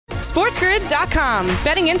SportsGrid.com.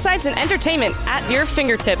 Betting insights and entertainment at your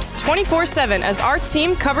fingertips 24/7 as our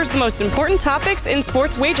team covers the most important topics in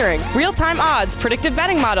sports wagering. Real-time odds, predictive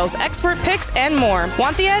betting models, expert picks, and more.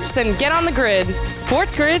 Want the edge? Then get on the grid.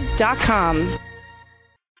 SportsGrid.com.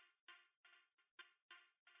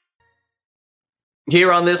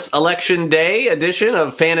 Here on this Election Day edition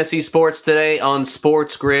of Fantasy Sports Today on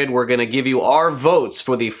Sports Grid, we're going to give you our votes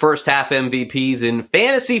for the first half MVPs in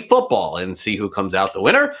fantasy football and see who comes out the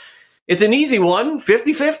winner. It's an easy one,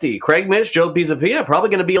 50-50. Craig Mish, Joe Pisapia, probably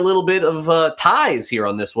going to be a little bit of ties here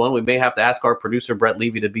on this one. We may have to ask our producer, Brett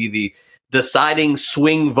Levy, to be the deciding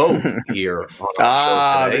swing vote here on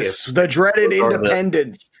our show today. The dreaded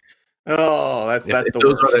independents. That's the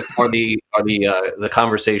those word. are the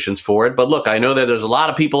conversations for it. But look, I know that there's a lot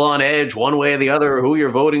of people on edge one way or the other who you're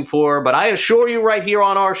voting for, but I assure you right here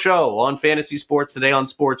on our show on Fantasy Sports Today on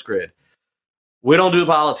Sports Grid, we don't do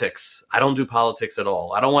politics. I don't do politics at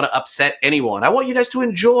all. I don't want to upset anyone. I want you guys to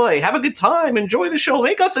enjoy, have a good time, enjoy the show,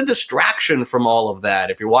 make us a distraction from all of that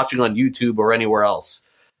if you're watching on YouTube or anywhere else.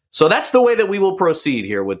 So that's the way that we will proceed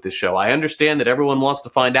here with this show. I understand that everyone wants to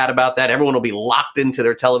find out about that. Everyone will be locked into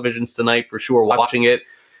their televisions tonight for sure watching it.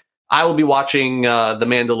 I will be watching The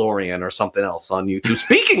Mandalorian or something else on YouTube.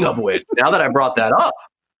 Speaking of which, now that I brought that up,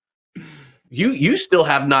 you still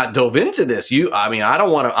have not dove into this. I'm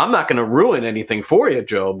not going to ruin anything for you,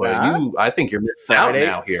 Joe, but I think you're missing out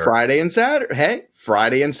now here. Friday and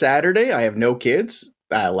Saturday. I have no kids.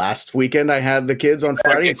 Last weekend I had the kids on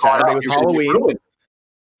Friday and Saturday with Halloween.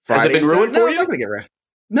 Has it been ruined for you?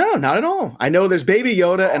 No, not at all. I know there's Baby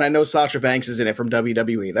Yoda, and I know Sasha Banks is in it from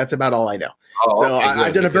WWE. That's about all I know.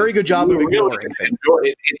 I've done a very good job of ignoring things.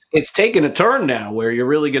 It's taken a turn now where you're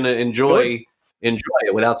really going to enjoy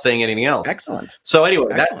it without saying anything else. Excellent. So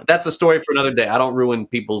anyway, that's a story for another day. I don't ruin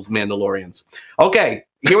people's Mandalorians. Okay,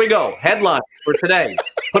 here we go. Headline for today.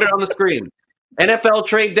 Put it on the screen. NFL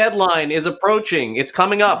trade deadline is approaching. It's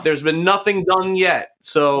coming up. There's been nothing done yet.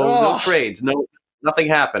 So no trades, nothing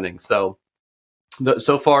happening. So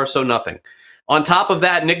far, so nothing. On top of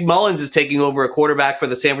that, Nick Mullins is taking over a quarterback for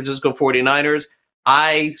the San Francisco 49ers.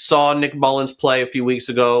 I saw Nick Mullins play a few weeks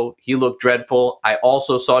ago. He looked dreadful. I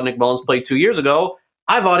also saw Nick Mullins play 2 years ago.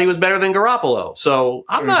 I thought he was better than Garoppolo. So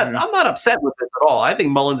I'm not upset with this at all. I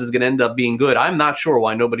think Mullins is going to end up being good. I'm not sure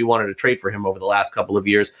why nobody wanted to trade for him over the last couple of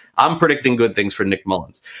years. I'm predicting good things for Nick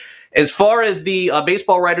Mullins. As far as the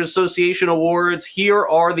Baseball Writers Association awards, here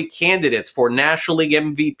are the candidates for National League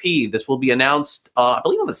MVP. This will be announced, I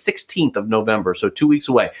believe, on the 16th of November, so 2 weeks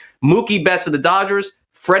away. Mookie Betts of the Dodgers,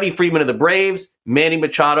 Freddie Freeman of the Braves, Manny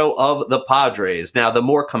Machado of the Padres. Now, the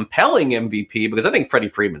more compelling MVP, because I think Freddie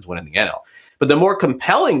Freeman's winning the NL, but the more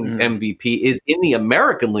compelling MVP is in the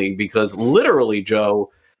American League because literally,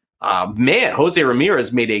 Joe, Jose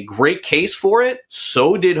Ramirez made a great case for it.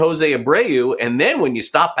 So did Jose Abreu. And then when you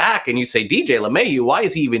stop back and you say, DJ LeMahieu, why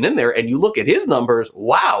is he even in there? And you look at his numbers,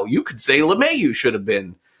 wow, you could say LeMahieu should have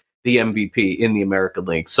been the MVP in the American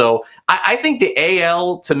League. So I think the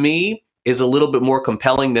AL, to me, is a little bit more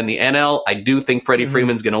compelling than the NL. I do think Freddie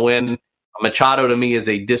Freeman's going to win. Machado, to me, is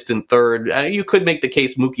a distant third. You could make the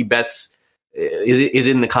case Mookie Betts is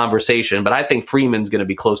in the conversation, but I think Freeman's going to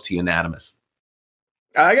be close to unanimous.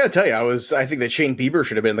 I got to tell you, I think that Shane Bieber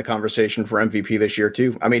should have been in the conversation for MVP this year,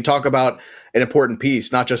 too. I mean, talk about an important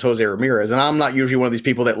piece, not just Jose Ramirez. And I'm not usually one of these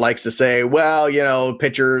people that likes to say, well,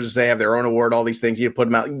 pitchers, they have their own award, all these things, you put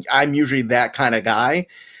them out. I'm usually that kind of guy.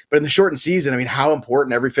 But in the shortened season, I mean, how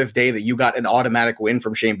important every fifth day that you got an automatic win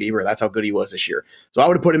from Shane Bieber. That's how good he was this year. So I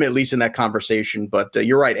would have put him at least in that conversation. But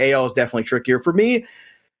you're right, AL is definitely trickier. For me,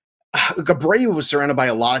 Abreu was surrounded by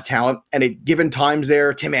a lot of talent, and at given times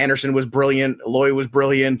there, Tim Anderson was brilliant, Eloy was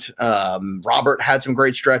brilliant, Robert had some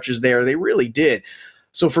great stretches there. They really did.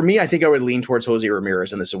 So for me, I think I would lean towards Jose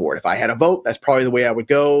Ramirez in this award. If I had a vote, that's probably the way I would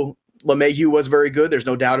go. LeMahieu was very good. There's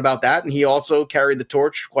no doubt about that, and he also carried the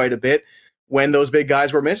torch quite a bit when those big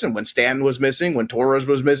guys were missing, when Stanton was missing, when Torres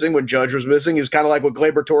was missing, when Judge was missing. He was kind of like what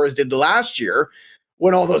Gleyber Torres did last year,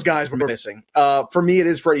 when all those guys were missing. For me, it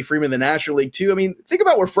is Freddie Freeman, the National League, too. I mean, think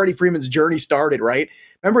about where Freddie Freeman's journey started, right?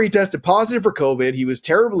 Remember, he tested positive for COVID. He was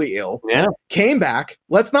terribly ill. Yeah. Came back.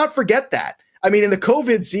 Let's not forget that. I mean, in the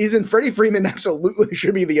COVID season, Freddie Freeman absolutely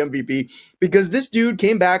should be the MVP because this dude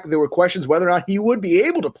came back. There were questions whether or not he would be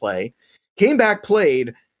able to play. Came back,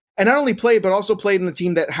 played, and not only played, but also played in a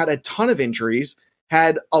team that had a ton of injuries,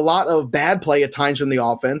 had a lot of bad play at times from the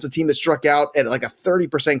offense, a team that struck out at like a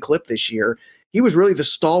 30% clip this year. He was really the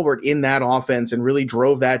stalwart in that offense and really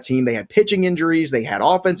drove that team. They had pitching injuries. They had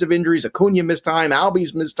offensive injuries. Acuna missed time.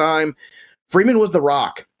 Albies missed time. Freeman was the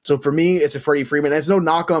rock. So for me, it's a Freddie Freeman. There's no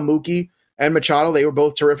knock on Mookie and Machado. They were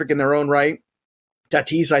both terrific in their own right.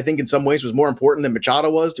 Tatis, I think, in some ways was more important than Machado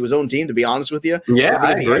was to his own team, to be honest with you. Yeah,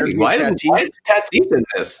 I agree. Why is Tatis in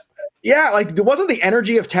this? Yeah, like, wasn't the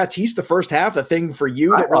energy of Tatis the first half the thing for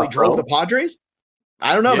you that really drove the Padres?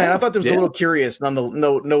 I don't know, man. I thought there was a little curious.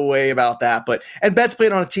 No way about that. And Betts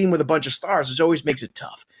played on a team with a bunch of stars, which always makes it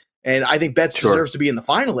tough. And I think Betts deserves to be in the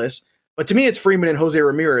finalists. But to me, it's Freeman and Jose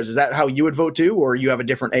Ramirez. Is that how you would vote too, or you have a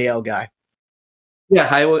different AL guy? Yeah,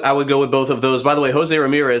 I would go with both of those. By the way, Jose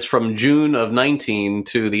Ramirez from June of 19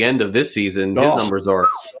 to the end of this season, his numbers are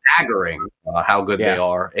staggering. How good they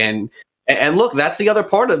are, and look, that's the other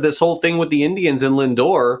part of this whole thing with the Indians and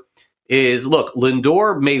Lindor. Is look,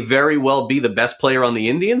 Lindor may very well be the best player on the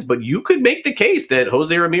Indians, but you could make the case that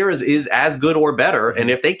Jose Ramirez is as good or better.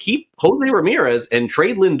 And if they keep Jose Ramirez and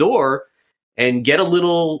trade Lindor and get a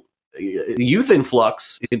little youth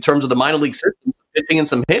influx in terms of the minor league system, pitching and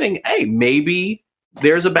some hitting, hey, maybe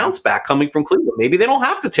there's a bounce back coming from Cleveland. Maybe they don't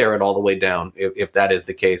have to tear it all the way down if that is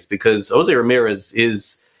the case, because Jose Ramirez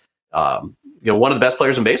is one of the best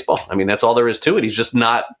players in baseball. I mean, that's all there is to it. He's just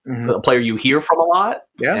not a player you hear from a lot.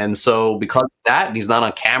 Yeah. And so because of that, and he's not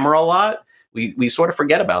on camera a lot, we sort of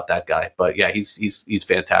forget about that guy. But yeah, he's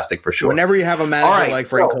fantastic for sure. Whenever you have a manager like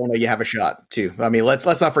Francona, you have a shot too. I mean, let's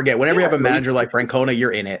not forget, whenever you have a manager like Francona,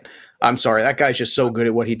 you're in it. I'm sorry. That guy's just so good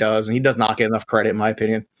at what he does, and he does not get enough credit, in my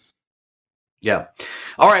opinion. Yeah.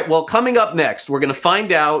 All right. Well, coming up next, we're going to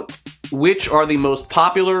find out which are the most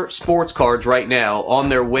popular sports cards right now on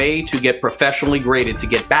their way to get professionally graded, to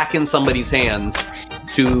get back in somebody's hands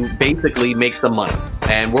to basically make some money.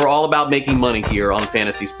 And we're all about making money here on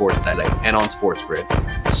Fantasy Sports today and on Sports Grid.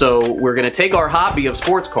 So we're going to take our hobby of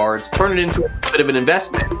sports cards, turn it into a bit of an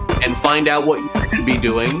investment, and find out what you should be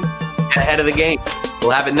doing ahead of the game.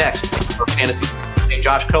 We'll have it next for Fantasy. Hey,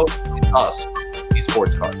 Josh Cohen and us, these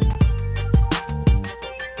sports cards.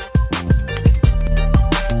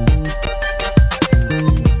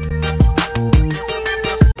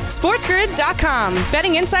 SportsGrid.com.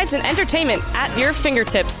 Betting insights and entertainment at your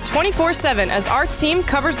fingertips 24/7 as our team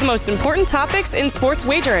covers the most important topics in sports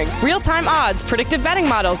wagering. Real-time odds, predictive betting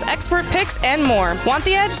models, expert picks, and more. Want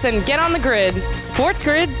the edge? Then get on the grid.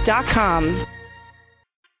 SportsGrid.com.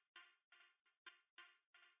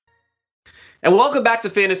 And welcome back to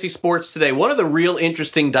Fantasy Sports Today. One of the real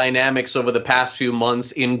interesting dynamics over the past few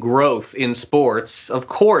months in growth in sports, of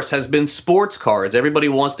course, has been sports cards. Everybody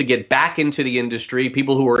wants to get back into the industry.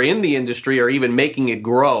 People who are in the industry are even making it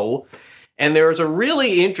grow. And there's a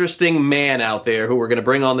really interesting man out there who we're going to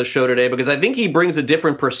bring on the show today, because I think he brings a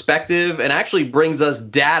different perspective and actually brings us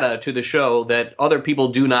data to the show that other people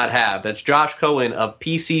do not have. That's Josh Cohen of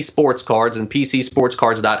PC Sports Cards and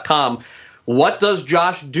PCSportsCards.com. What does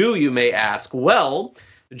Josh do, you may ask? Well,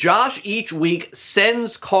 Josh each week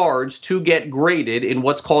sends cards to get graded in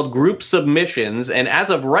what's called group submissions. And as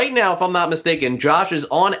of right now, if I'm not mistaken, Josh is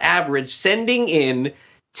on average sending in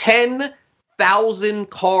 10,000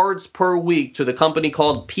 cards per week to the company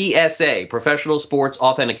called PSA, Professional Sports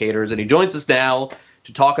Authenticators. And he joins us now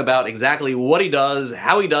to talk about exactly what he does,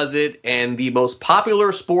 how he does it, and the most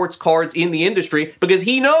popular sports cards in the industry, because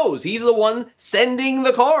he knows he's the one sending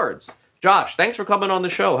the cards. Josh, thanks for coming on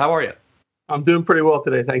the show. How are you? I'm doing pretty well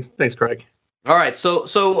today. Thanks, Craig. All right. So,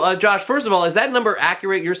 Josh, first of all, is that number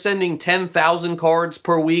accurate? You're sending 10,000 cards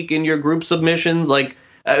per week in your group submissions? Like,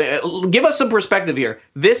 give us some perspective here.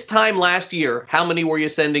 This time last year, how many were you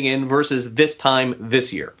sending in versus this time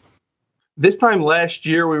this year? This time last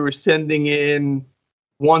year, we were sending in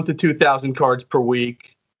 1,000 to 2,000 cards per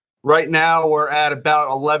week. Right now, we're at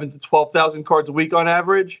about 11,000 to 12,000 cards a week on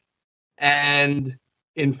average, and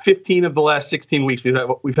in 15 of the last 16 weeks,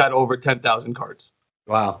 we've had over 10,000 cards.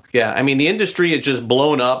 Wow. Yeah. I mean, the industry is just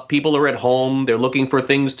blown up. People are at home. They're looking for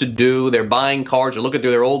things to do. They're buying cards. They're looking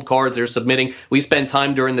through their old cards. They're submitting. We spent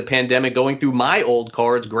time during the pandemic going through my old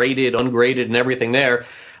cards, graded, ungraded, and everything there.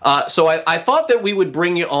 So I thought that we would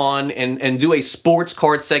bring you on and do a sports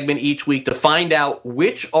card segment each week to find out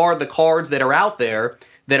which are the cards that are out there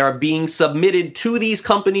that are being submitted to these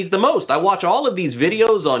companies the most. I watch all of these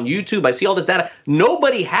videos on YouTube. I see all this data.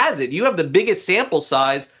 Nobody has it. You have the biggest sample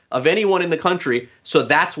size of anyone in the country, so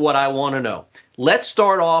that's what I want to know. Let's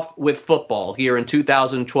start off with football here in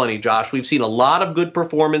 2020, Josh. We've seen a lot of good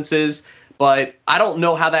performances, but I don't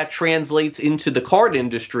know how that translates into the card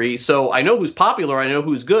industry. So I know who's popular, I know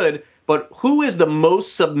who's good, but who is the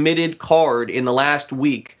most submitted card in the last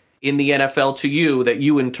week in the NFL to you that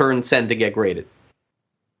you in turn send to get graded?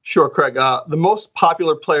 Sure, Craig. The most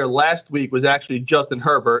popular player last week was actually Justin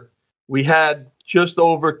Herbert. We had just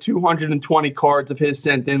over 220 cards of his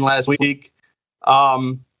sent in last week.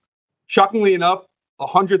 Shockingly enough,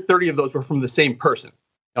 130 of those were from the same person.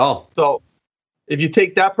 Oh. So if you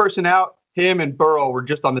take that person out, him and Burrow were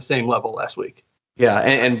just on the same level last week. Yeah,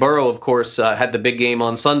 and Burrow, of course, had the big game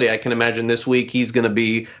on Sunday. I can imagine this week he's going to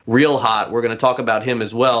be real hot. We're going to talk about him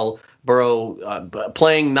as well. Burrow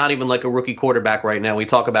playing not even like a rookie quarterback right now. We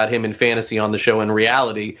talk about him in fantasy on the show. In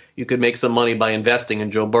reality, you could make some money by investing in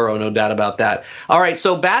Joe Burrow, no doubt about that. All right,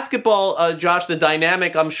 so basketball, Josh, the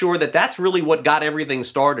dynamic, I'm sure that's really what got everything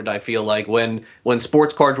started, I feel like, when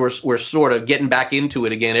sports cards were sort of getting back into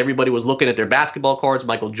it again. Everybody was looking at their basketball cards.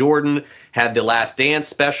 Michael Jordan had the Last Dance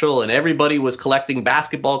special, and everybody was collecting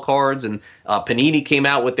basketball cards, and Panini came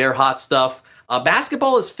out with their hot stuff.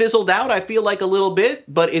 Basketball has fizzled out, I feel like, a little bit,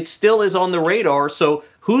 but it still is on the radar. So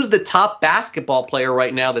who's the top basketball player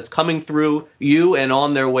right now that's coming through you and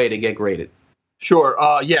on their way to get graded? Sure.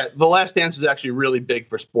 Yeah, the Last Dance was actually really big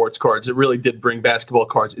for sports cards. It really did bring basketball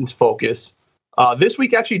cards into focus. This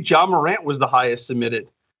week, actually, Ja Morant was the highest submitted.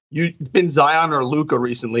 It's been Zion or Luka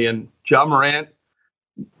recently, and Ja Morant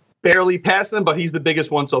barely passed them, but he's the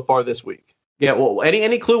biggest one so far this week. Yeah, well,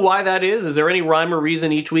 any clue why that is? Is there any rhyme or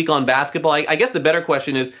reason each week on basketball? I guess the better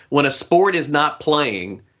question is, when a sport is not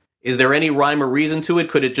playing, is there any rhyme or reason to it?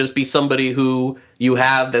 Could it just be somebody who you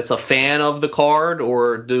have that's a fan of the card,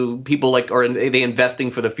 or do people are they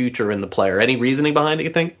investing for the future in the player? Any reasoning behind it,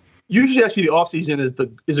 you think? Usually, actually, the offseason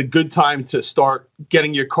is a good time to start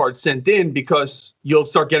getting your cards sent in, because you'll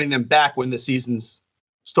start getting them back when the season's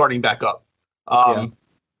starting back up.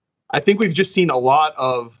 I think we've just seen a lot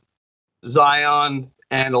of Zion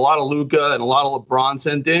and a lot of Luka and a lot of LeBron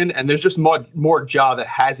sent in, and there's just more Ja that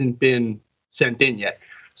hasn't been sent in yet.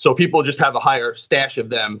 So people just have a higher stash of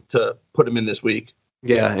them to put them in this week.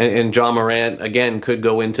 Yeah, and Ja Morant, again, could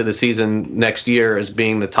go into the season next year as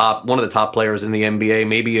being one of the top players in the NBA.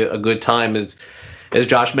 Maybe a good time is, as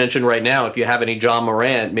Josh mentioned right now, if you have any Ja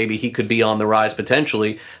Morant, maybe he could be on the rise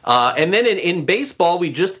potentially. And then in baseball, we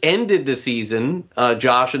just ended the season,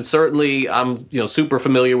 Josh, and certainly I'm super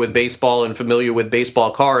familiar with baseball and familiar with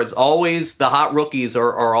baseball cards. Always the hot rookies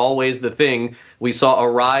are always the thing. We saw a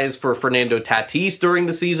rise for Fernando Tatis during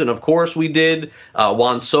the season. Of course we did.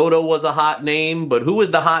 Juan Soto was a hot name, but who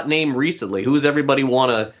was the hot name recently? Who does everybody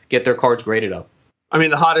want to get their cards graded up? I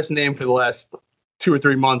mean, the hottest name for the last 2 or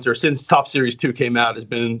 3 months, or since Top Series 2 came out, has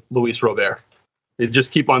been Luis Robert. They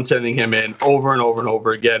just keep on sending him in over and over and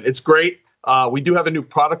over again. It's great. We do have a new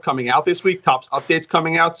product coming out this week. Topps Update's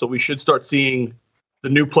coming out, so we should start seeing the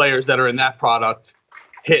new players that are in that product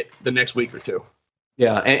hit the next week or two.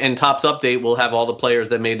 Yeah, and Topps Update will have all the players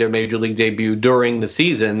that made their major league debut during the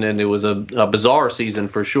season, and it was a bizarre season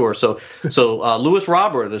for sure. So Luis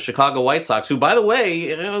Robert, the Chicago White Sox, who, by the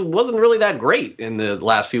way, wasn't really that great in the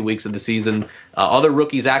last few weeks of the season. Other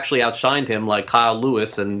rookies actually outshined him, like Kyle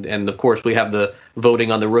Lewis, and of course we have the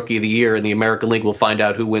voting on the Rookie of the Year in the American League. We'll find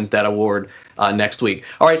out who wins that award next week.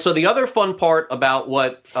 All right, so the other fun part about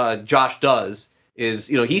what Josh does is,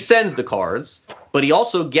 he sends the cards, but he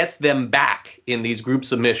also gets them back in these group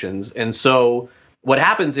submissions. And so what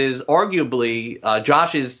happens is, arguably,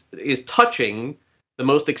 Josh is touching the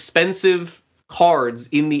most expensive cards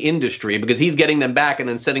in the industry, because he's getting them back and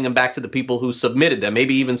then sending them back to the people who submitted them,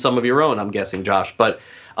 maybe even some of your own, I'm guessing, Josh. But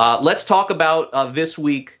let's talk about this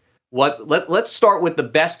week. Let's start with the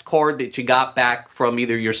best card that you got back from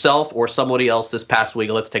either yourself or somebody else this past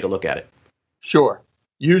week. Let's take a look at it. Sure.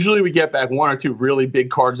 Usually we get back 1 or 2 really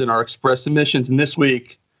big cards in our express submissions. And this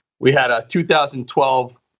week we had a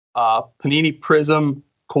 2012 Panini Prism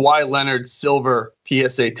Kawhi Leonard Silver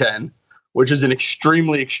PSA 10, which is an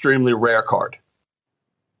extremely, extremely rare card.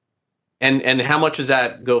 And how much does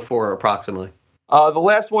that go for approximately? The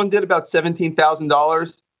last one did about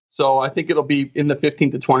 $17,000. So I think it'll be in the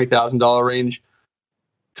 $15,000 to $20,000 range.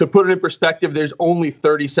 To put it in perspective, there's only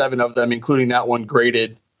 37 of them, including that one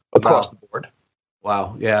graded across the board.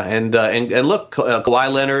 Wow, yeah, and look,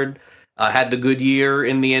 Kawhi Leonard had the good year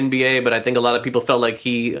in the NBA, but I think a lot of people felt like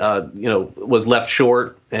he, was left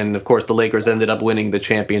short, and of course the Lakers ended up winning the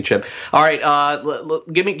championship. All right,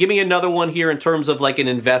 give me another one here in terms of like an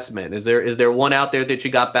investment. Is there one out there that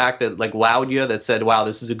you got back that like wowed you, that said, wow,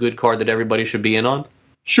 this is a good card that everybody should be in on?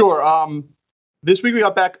 Sure. This week we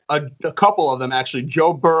got back a couple of them actually.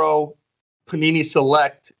 Joe Burrow, Panini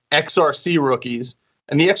Select XRC rookies.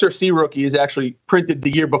 And the XRC rookie is actually printed the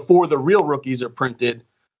year before the real rookies are printed.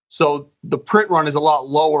 So the print run is a lot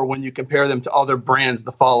lower when you compare them to other brands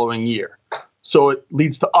the following year. So it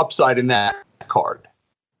leads to upside in that card.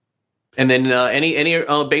 And then any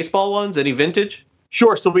baseball ones, any vintage?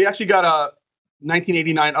 Sure. So we actually got a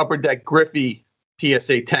 1989 Upper Deck Griffey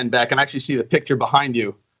PSA 10 back. And I actually see the picture behind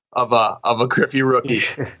you of a Griffey rookie.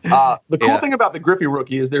 The cool thing about the Griffey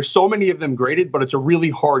rookie is there's so many of them graded, but it's a really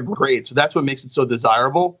hard grade. So that's what makes it so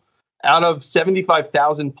desirable. out of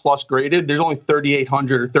 75,000 plus graded, there's only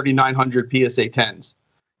 3,800 or 3,900 PSA 10s.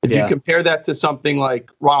 If you compare that to something like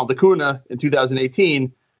Ronald Acuna in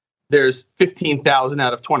 2018, there's 15,000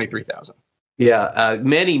 out of 23,000. Yeah,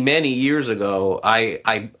 many years ago,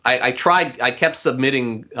 I tried. I kept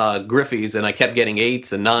submitting Griffies, and I kept getting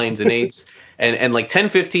 8s and 9s and 8s. and like 10,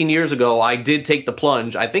 15 years ago, I did take the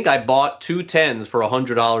plunge. I think I bought 2 10s for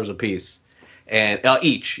 $100 a piece, and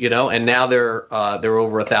each, And now they're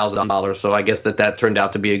over $1,000. So I guess that turned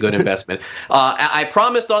out to be a good investment. I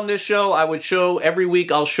promised on this show I would show every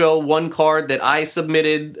week. I'll show one card that I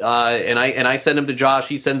submitted, and I send them to Josh.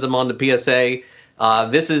 He sends them on to PSA.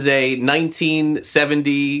 This is a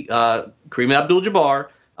 1970 Kareem Abdul-Jabbar,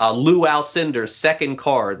 Lou Alcindor second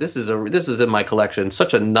card. This is in my collection.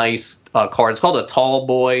 Such a nice card. It's called a tall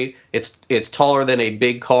boy. It's taller than a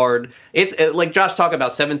big card. It's like Josh talked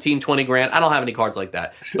about 17, 20 grand. I don't have any cards like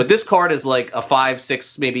that. But this card is like a $500,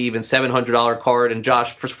 $600, maybe even $700 card. And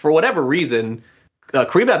Josh, for whatever reason,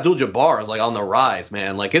 Kareem Abdul-Jabbar is like on the rise,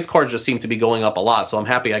 man. Like his cards just seem to be going up a lot. So I'm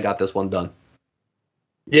happy I got this one done.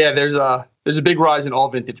 Yeah, there's a big rise in all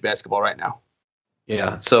vintage basketball right now.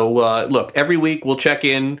 Yeah. So look, every week we'll check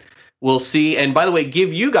in, we'll see, and by the way,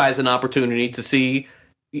 give you guys an opportunity to see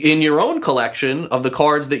in your own collection of the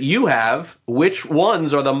cards that you have, which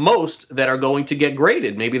ones are the most that are going to get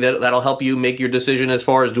graded. Maybe that'll help you make your decision as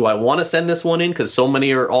far as, do I want to send this one in? Because so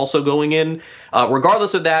many are also going in.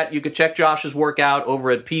 Regardless of that, you can check Josh's work out over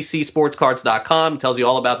at PCSportsCards.com. It tells you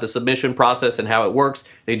all about the submission process and how it works.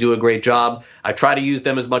 They do a great job. I try to use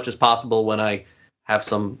them as much as possible when I have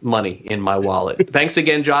some money in my wallet. Thanks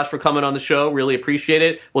again, Josh, for coming on the show. Really appreciate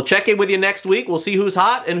it. We'll check in with you next week. We'll see who's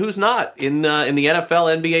hot and who's not in the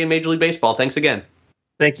NFL, NBA, and Major League Baseball. Thanks again.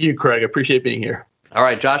 Thank you, Craig. I appreciate being here. All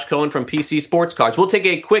right, Josh Cohen from PC Sports Cards. We'll take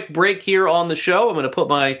a quick break here on the show. I'm going to put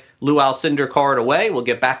my Lou Alcindor card away. We'll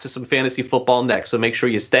get back to some fantasy football next, so make sure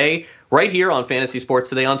you stay right here on Fantasy Sports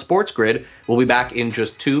Today on Sports Grid. We'll be back in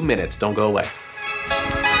just 2 minutes. Don't go away.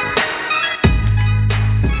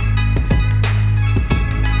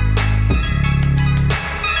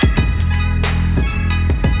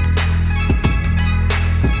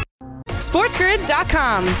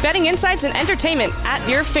 SportsGrid.com. Betting insights and entertainment at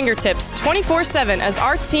your fingertips 24/7 as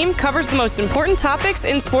our team covers the most important topics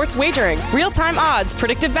in sports wagering. Real-time odds,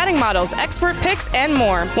 predictive betting models, expert picks, and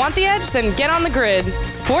more. Want the edge? Then get on the grid.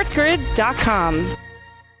 SportsGrid.com.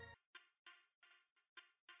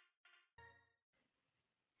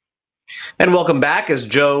 And welcome back as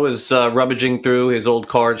Joe is rummaging through his old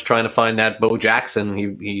cards trying to find that Bo Jackson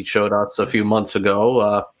he showed us a few months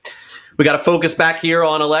ago. We got to focus back here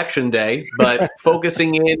on Election Day, but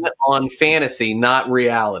focusing in on fantasy, not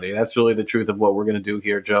reality. That's really the truth of what we're going to do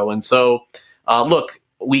here, Joe. And so, look,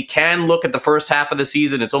 we can look at the first half of the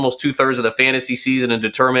season. It's almost 2/3 of the fantasy season, and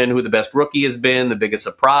determine who the best rookie has been, the biggest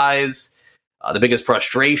surprise, the biggest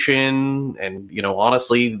frustration, and,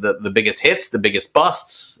 honestly, the biggest hits, the biggest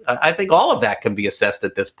busts. I think all of that can be assessed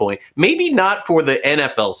at this point. Maybe not for the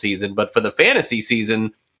NFL season, but for the fantasy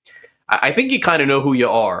season, I think you kind of know who you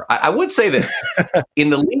are. I would say this. In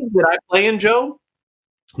the leagues that I play in, Joe,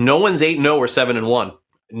 no one's 8-0 or 7-1.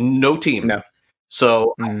 No team. No.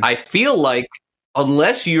 So I feel like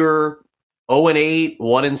unless you're 0-8,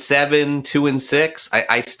 1-7, 2-6,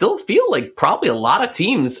 I still feel like probably a lot of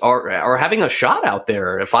teams are having a shot out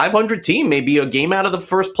there. A 500 team may be a game out of the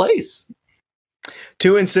first place.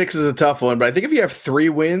 2-6 is a tough one, but I think if you have 3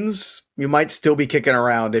 wins, you might still be kicking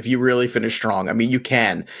around if you really finish strong. I mean, you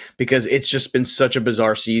can, because it's just been such a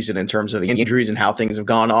bizarre season in terms of the injuries and how things have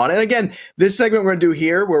gone on. And again, this segment we're going to do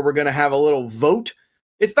here, where we're going to have a little vote.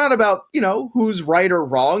 It's not about, who's right or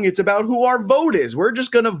wrong. It's about who our vote is. We're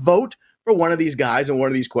just going to vote for one of these guys and one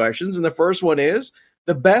of these questions. And the first one is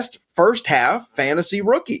the best first half fantasy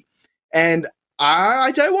rookie. And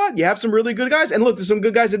I tell you what, you have some really good guys. And look, there's some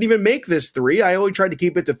good guys that didn't even make this 3. I only tried to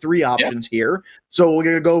keep it to 3 options here. So we're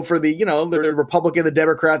going to go for the Republican, the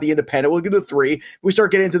Democrat, the Independent. We'll get to 3. We start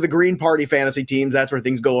getting into the Green Party fantasy teams. That's where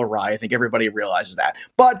things go awry. I think everybody realizes that.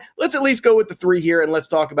 But let's at least go with the 3 here. And let's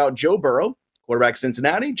talk about Joe Burrow, quarterback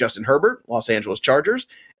Cincinnati, Justin Herbert, Los Angeles Chargers,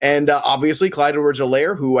 and obviously Clyde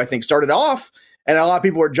Edwards-Helaire, who I think started off, and a lot of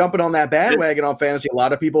people were jumping on that bandwagon on fantasy. A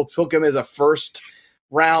lot of people took him as a first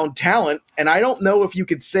round talent, and I don't know if you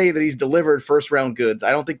could say that he's delivered first round goods.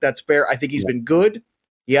 I don't think that's fair. I think he's been good.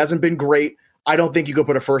 He hasn't been great. I don't think you could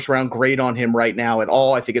put a first round grade on him right now at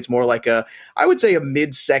all. I think it's more like I would say a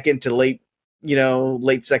mid second to late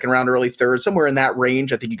second round, early third, somewhere in that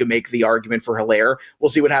range. I think you can make the argument for Helaire. We'll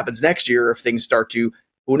see what happens next year if things start to,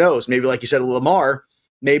 who knows, maybe like you said, Lamar,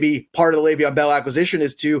 maybe part of the Le'Veon Bell acquisition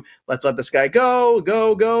is to let's let this guy go.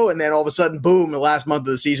 And then all of a sudden, boom, the last month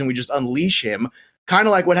of the season, we just unleash him. Kind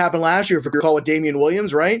of like what happened last year, if you recall, with Damian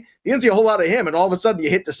Williams, right? You didn't see a whole lot of him. And all of a sudden you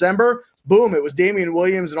hit December, boom, it was Damian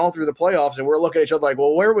Williams and all through the playoffs. And we're looking at each other like,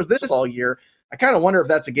 well, where was this all year? I kind of wonder if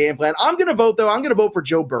that's a game plan. I'm going to vote, though. I'm going to vote for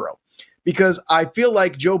Joe Burrow because I feel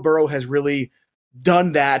like Joe Burrow has really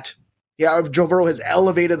done that. Yeah, Joe Burrow has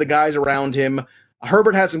elevated the guys around him.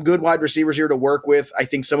 Herbert had some good wide receivers here to work with. I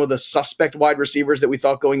think some of the suspect wide receivers that we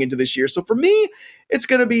thought going into this year. So for me, it's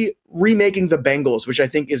going to be remaking the Bengals, which I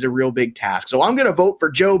think is a real big task. So I'm going to vote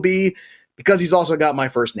for Joe B because he's also got my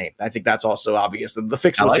first name. I think that's also obvious. The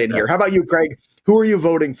fix was in here. How about you, Craig? Who are you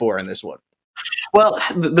voting for in this one? Well,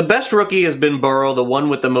 the best rookie has been Burrow. The one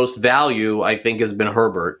with the most value, I think, has been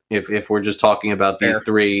Herbert, if we're just talking about these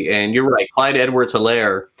three. And you're right, Clyde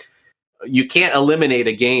Edwards-Helaire, you can't eliminate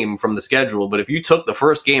a game from the schedule, but if you took the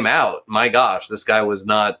first game out, my gosh, this guy's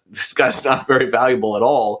not very valuable at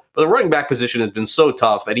all. But the running back position has been so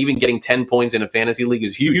tough, and even getting 10 points in a fantasy league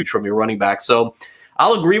is huge from your running back. So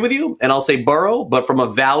I'll agree with you, and I'll say Burrow, but from a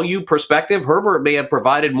value perspective, Herbert may have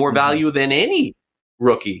provided more value than any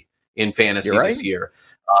rookie in fantasy this year.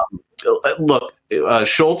 Look,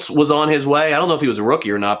 Schultz was on his way. I don't know if he was a rookie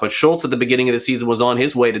or not, but Schultz at the beginning of the season was on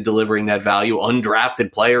his way to delivering that value.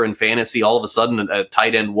 Undrafted player in fantasy, all of a sudden a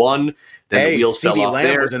tight end one. Then the wheels fell off Lamb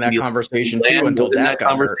there. Was in that conversation too until that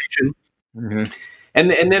conversation.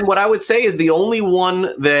 And then what I would say is the only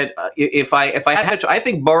one that if I had to, I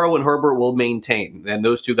think Burrow and Herbert will maintain, and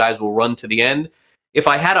those two guys will run to the end. If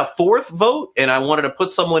I had a fourth vote and I wanted to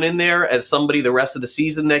put someone in there as somebody the rest of the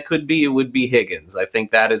season that could be, it would be Higgins. I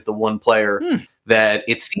think that is the one player that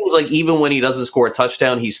it seems like even when he doesn't score a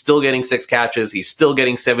touchdown, he's still getting 6 catches. He's still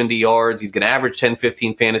getting 70 yards. He's going to average 10,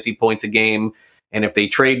 15 fantasy points a game. And if they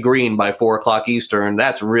trade Green by 4 o'clock Eastern,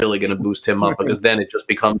 that's really going to boost him up because then it just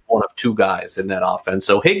becomes one of 2 guys in that offense.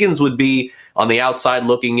 So Higgins would be on the outside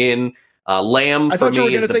looking in. Lamb for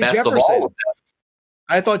me is the best of all of them.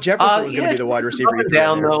 I thought Jefferson was going to be the wide receiver. He's up and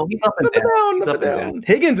down, though. He's up and down. He's up and down.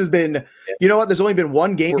 Higgins has been, you know what? There's only been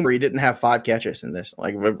one game where he didn't have 5 catches in this,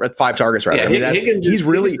 like 5 targets, rather. Yeah, he's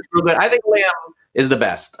really good. I think Lamb is the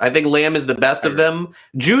best. Of them.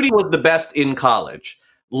 Judy was the best in college.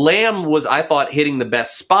 Lamb was, I thought, hitting the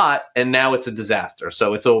best spot, and now it's a disaster.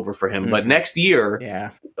 So it's over for him. But next year,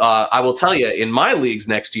 I will tell you, in my leagues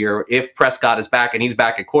next year, if Prescott is back and he's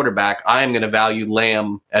back at quarterback, I am going to value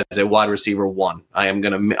Lamb as a wide receiver 1. I am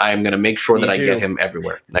going to make sure that I get him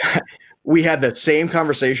everywhere. We had that same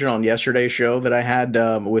conversation on yesterday's show that I had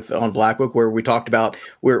on Blackbook, where we talked about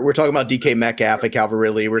we're talking about DK Metcalf and Calvin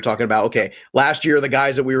Ridley. We're talking about, okay, last year the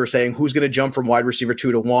guys that we were saying who's going to jump from wide receiver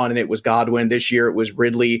 2 to 1, and it was Godwin. This year it was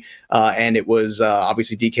Ridley, and it was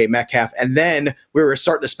obviously DK Metcalf. And then we were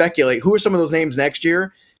starting to speculate who are some of those names next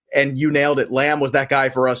year. And you nailed it. Lamb was that guy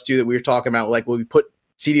for us too that we were talking about. Like, will we put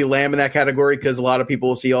CeeDee Lamb in that category? Because a lot of people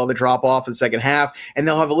will see all the drop off in the second half and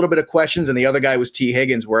they'll have a little bit of questions. And the other guy was T.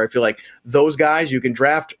 Higgins, where I feel like those guys you can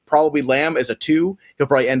draft probably Lamb as a 2. He'll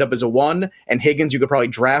probably end up as a 1. And Higgins, you could probably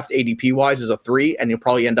draft ADP wise as a 3, and he'll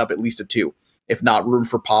probably end up at least a 2, if not room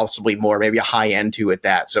for possibly more, maybe a high end 2 at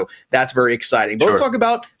that. So that's very exciting. But let's talk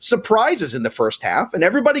about surprises in the first half. And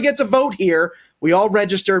everybody gets a vote here. We all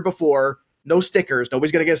registered before. No stickers.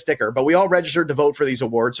 Nobody's going to get a sticker, but we all registered to vote for these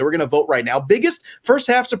awards. So we're going to vote right now. Biggest first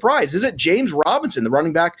half surprise. Is it James Robinson, the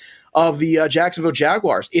running back of the Jacksonville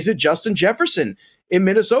Jaguars? Is it Justin Jefferson in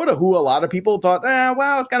Minnesota, who a lot of people thought,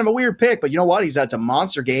 well, it's kind of a weird pick, but you know what? He's had some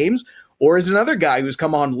monster games. Or is it another guy who's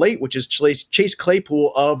come on late, which is Chase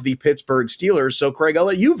Claypool of the Pittsburgh Steelers? So Craig, I'll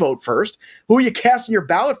let you vote first. Who are you casting your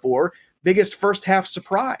ballot for? Biggest first half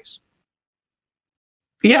surprise?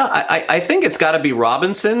 Yeah, I think it's got to be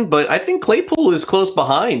Robinson, but I think Claypool is close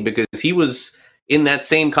behind because he was in that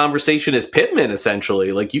same conversation as Pittman,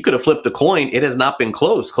 essentially. Like, you could have flipped the coin. It has not been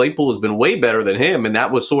close. Claypool has been way better than him, and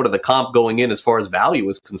that was sort of the comp going in as far as value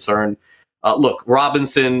is concerned. Look,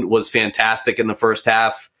 Robinson was fantastic in the first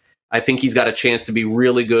half. I think he's got a chance to be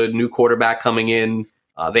really good. New quarterback coming in.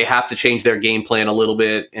 They have to change their game plan a little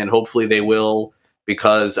bit, and hopefully they will.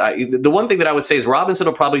 Because the one thing that I would say is Robinson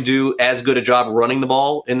will probably do as good a job running the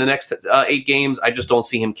ball in the next 8 games. I just don't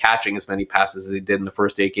see him catching as many passes as he did in the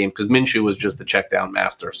first 8 games because Minshew was just the check down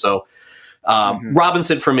master. So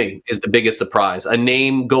Robinson for me is the biggest surprise. A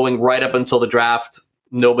name going right up until the draft,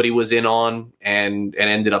 nobody was in on and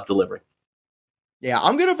ended up delivering. Yeah,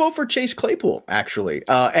 I'm going to vote for Chase Claypool, actually.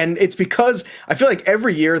 And it's because I feel like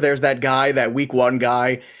every year there's that guy, that week 1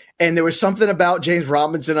 guy. And there was something about James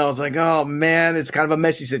Robinson. I was like, oh, man, it's kind of a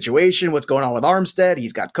messy situation. What's going on with Armstead?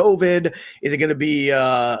 He's got COVID. Is it going to be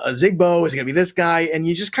a Zigbo? Is it going to be this guy? And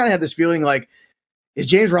you just kind of had this feeling like Is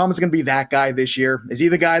James Robinson going to be that guy this year? Is he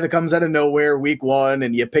the guy that comes out of nowhere week one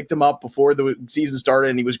and you picked him up before the season started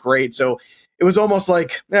and he was great? So it was almost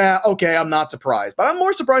like, okay, I'm not surprised. But I'm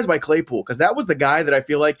more surprised by Claypool because that was the guy that I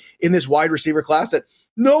feel like in this wide receiver class that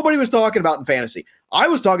nobody was talking about in fantasy. I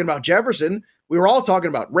was talking about Jefferson. We were all talking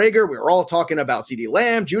about Rager. We were all talking about CeeDee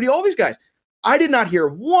Lamb, Judy, all these guys. I did not hear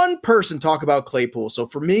one person talk about Claypool. So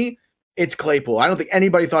for me, it's Claypool. I don't think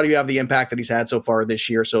anybody thought he'd have the impact that he's had so far this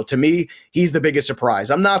year. So to me, he's the biggest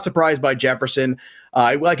surprise. I'm not surprised by Jefferson.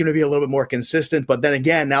 I like him to be a little bit more consistent. But then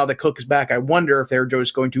again, now that Cook is back, I wonder if they're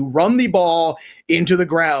just going to run the ball into the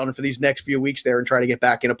ground for these next few weeks there and try to get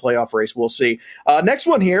back in a playoff race. We'll see. Next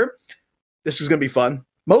one here. This is going to be fun.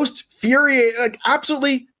 Most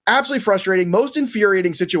absolutely frustrating, most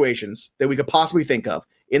infuriating situations that we could possibly think of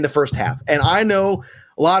in the first half. And I know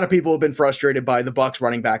a lot of people have been frustrated by the Bucs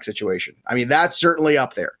running back situation. I mean, that's certainly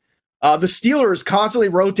up there. The Steelers constantly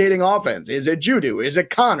rotating offense. Is it Judu? Is it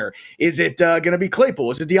Connor? Is it going to be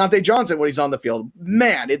Claypool? Is it Deontay Johnson when he's on the field?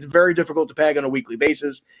 Man, it's very difficult to peg on a weekly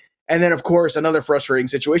basis. And then, of course, another frustrating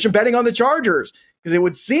situation, betting on the Chargers, because it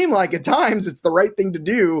would seem like at times it's the right thing to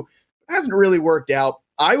do. It hasn't really worked out.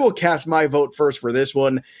 I will cast my vote first for this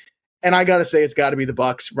one. And I got to say, it's got to be the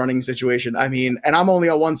Bucs running situation. I mean, and I'm only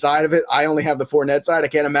on one side of it. I only have the Fournette side. I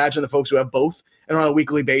can't imagine the folks who have both and on a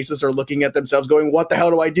weekly basis are looking at themselves going, what the hell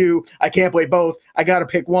do I do? I can't play both. I got to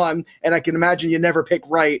pick one. And I can imagine you never pick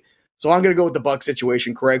right. So I'm going to go with the Bucs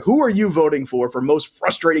situation. Craig, who are you voting for most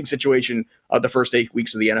frustrating situation of the first 8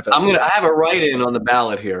 weeks of the NFL season? I have a write-in on the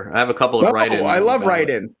ballot here. I have a couple of write-ins. I love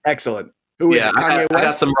write-ins. Excellent. Who is it? Kanye West? I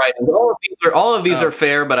got some write-ins. All of these are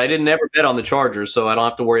fair, but I didn't ever bet on the Chargers, so I don't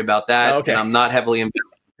have to worry about that. Okay. And I'm not heavily invested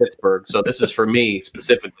in Pittsburgh, so this is for me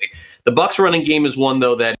specifically. The Bucs running game is one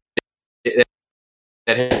though that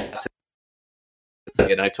and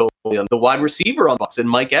I told you the wide receiver on the Bucs and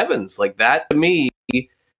Mike Evans, like that to me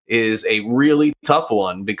is a really tough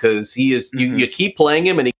one because he is you keep playing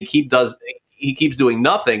him and he keeps doing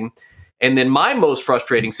nothing. And then my most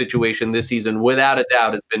frustrating situation this season, without a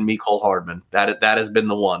doubt, has been Mecole Hardman. That has been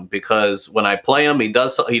the one because when I play him, he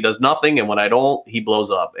does nothing, and when I don't, he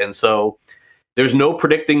blows up. And so there's no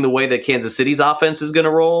predicting the way that Kansas City's offense is going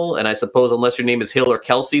to roll. And I suppose unless your name is Hill or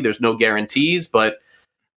Kelsey, there's no guarantees. But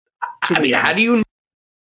I mean, how do you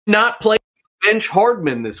not play bench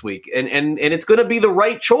Hardman this week? And it's going to be the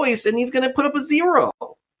right choice, and he's going to put up a 0.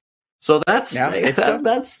 So that's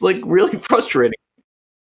like really frustrating.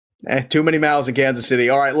 Too many mouths in Kansas City.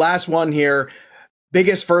 All right, last one here.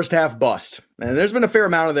 Biggest first half bust. And there's been a fair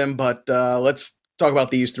amount of them, but let's talk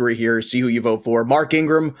about these three here, see who you vote for. Mark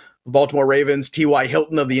Ingram of the Baltimore Ravens, T.Y.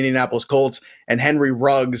 Hilton of the Indianapolis Colts, and Henry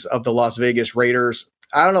Ruggs of the Las Vegas Raiders.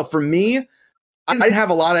 I don't know. For me, I didn't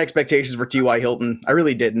have a lot of expectations for T.Y. Hilton. I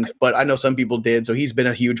really didn't, but I know some people did, so he's been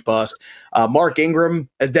a huge bust. Mark Ingram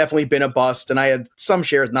has definitely been a bust, and I had some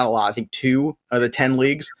shares, not a lot, I think 2 of the 10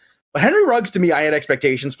 leagues. But Henry Ruggs, to me, I had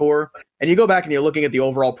expectations for. And you go back and you're looking at the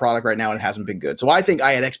overall product right now, and it hasn't been good. So I think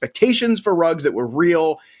I had expectations for Ruggs that were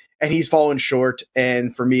real, and he's fallen short.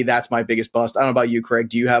 And for me, that's my biggest bust. I don't know about you, Craig.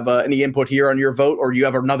 Do you have any input here on your vote, or do you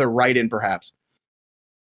have another write-in, perhaps?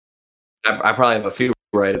 I probably have a few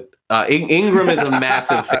write-in. Ingram is a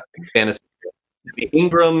massive fantasy.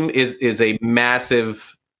 Ingram is a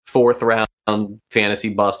massive 4th-round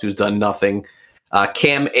fantasy bust who's done nothing.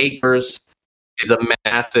 Cam Akers is a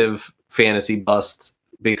massive fantasy bust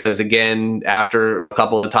because, again, after a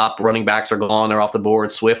couple of the top running backs are gone, they're off the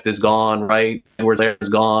board. Swift is gone, right? Edwards is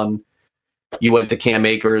gone. You went to Cam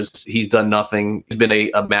Akers. He's done nothing. He's been a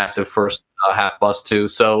massive first half bust, too.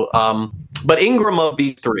 So, but Ingram of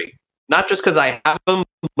these three, not just because I have him,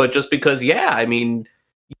 but just because, I mean,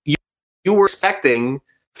 you were expecting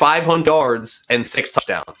 500 yards and 6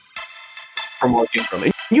 touchdowns from Mark Ingram.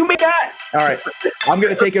 And you made that. All right. I'm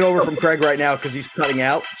going to take it over from Craig right now because he's cutting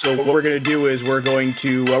out. So what we're going to do is we're going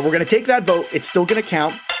to take that vote. It's still going to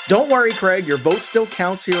count. Don't worry, Craig. Your vote still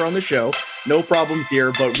counts here on the show. No problem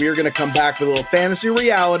here. But we're going to come back with a little fantasy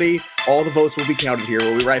reality. All the votes will be counted here.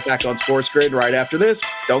 We'll be right back on Sports Grid right after this.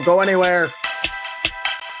 Don't go anywhere.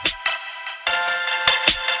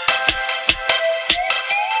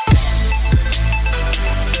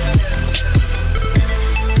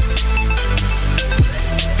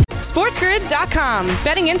 SportsGrid.com.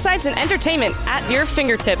 Betting insights and entertainment at your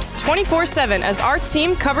fingertips 24/7 as our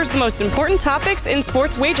team covers the most important topics in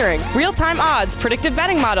sports wagering. Real-time odds, predictive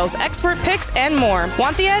betting models, expert picks, and more.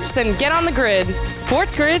 Want the edge? Then get on the grid.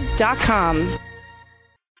 SportsGrid.com.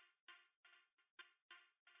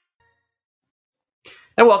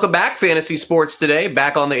 And welcome back, Fantasy Sports Today.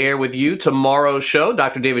 Back on the air with you. Tomorrow's show,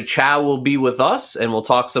 Dr. David Chow will be with us, and we'll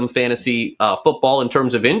talk some fantasy football in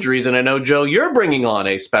terms of injuries. And I know, Joe, you're bringing on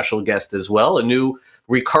a special guest as well, a new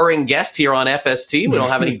recurring guest here on FST. We don't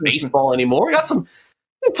have any baseball anymore. We got some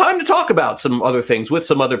time to talk about some other things with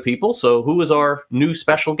some other people. So who is our new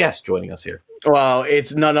special guest joining us here? Well,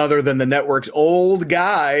 it's none other than the network's old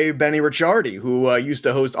guy, Benny Ricciardi, who used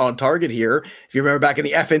to host On Target here. If you remember back in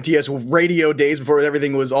the FNTS radio days before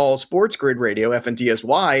everything was all Sports Grid Radio,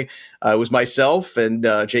 FNTSY, it was myself and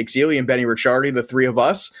Jake Seeley and Benny Ricciardi, the three of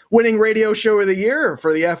us, winning Radio Show of the Year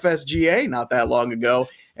for the FSGA not that long ago.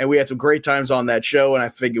 And we had some great times on that show, and I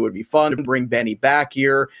figured it would be fun to bring Benny back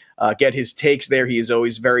here, get his takes there. He is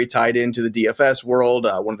always very tied into the DFS world,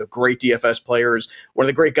 one of the great DFS players, one of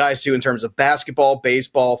the great guys, too, in terms of basketball,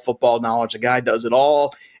 baseball, football knowledge. The guy does it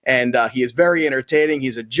all, and he is very entertaining.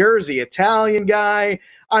 He's a Jersey Italian guy.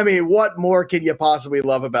 I mean, what more can you possibly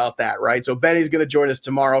love about that, right? So Benny's going to join us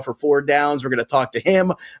tomorrow for 4 Downs. We're going to talk to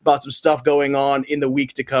him about some stuff going on in the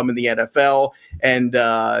week to come in the NFL. And,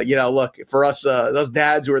 look, for us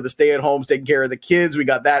dads who are the stay-at-homes taking care of the kids, we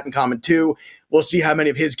got that in common too. We'll see how many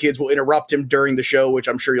of his kids will interrupt him during the show, which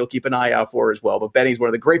I'm sure you'll keep an eye out for as well. But Benny's one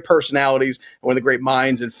of the great personalities, one of the great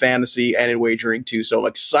minds in fantasy and in wagering too. So I'm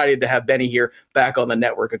excited to have Benny here back on the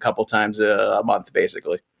network a couple times a month,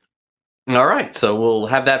 basically. All right, so we'll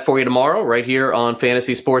have that for you tomorrow right here on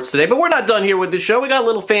Fantasy Sports Today. But we're not done here with the show. We got a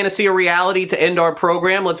little fantasy or reality to end our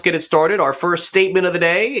program. Let's get it started. Our first statement of the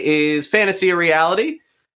day is fantasy or reality.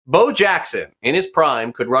 Bo Jackson, in his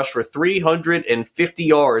prime, could rush for 350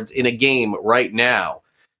 yards in a game right now.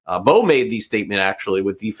 Bo made the statement, actually,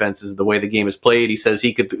 with defenses, the way the game is played. He says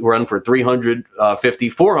he could run for 350,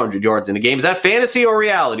 400 yards in a game. Is that fantasy or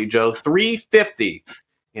reality, Joe? 350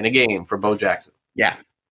 in a game for Bo Jackson. Yeah.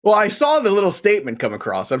 Well, I saw the little statement come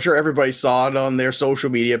across. I'm sure everybody saw it on their social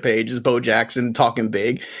media pages, Bo Jackson talking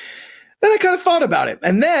big. Then I kind of thought about it.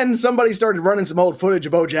 And then somebody started running some old footage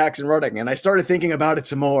of Bo Jackson running, and I started thinking about it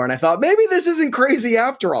some more. And I thought, maybe this isn't crazy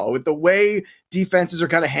after all, with the way defenses are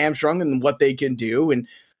kind of hamstrung and what they can do and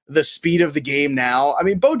the speed of the game now. I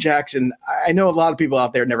mean, Bo Jackson, I know a lot of people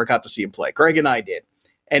out there never got to see him play. Greg and I did.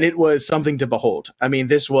 And it was something to behold. I mean,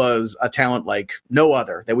 this was a talent like no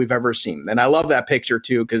other that we've ever seen. And I love that picture,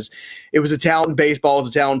 too, because it was a talent in baseball, it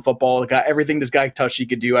was a talent in football. It got everything this guy touched he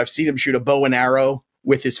could do. I've seen him shoot a bow and arrow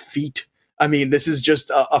with his feet. I mean, this is just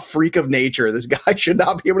a freak of nature. This guy should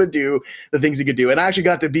not be able to do the things he could do. And I actually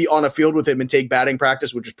got to be on a field with him and take batting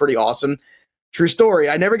practice, which was pretty awesome. True story.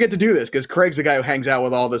 I never get to do this because Craig's the guy who hangs out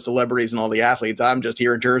with all the celebrities and all the athletes. I'm just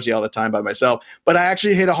here in Jersey all the time by myself. But I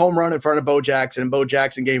actually hit a home run in front of Bo Jackson, and Bo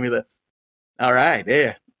Jackson gave me the, all right,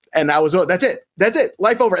 yeah. And I was, that's it. That's it.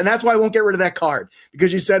 Life over. And that's why I won't get rid of that card.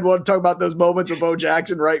 Because you said, well, talk about those moments with Bo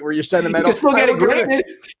Jackson, right, where you're sentimental. You can still get it graded.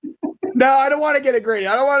 No, I don't want to get it graded.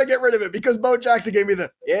 I don't want to get rid of it because Bo Jackson gave me the,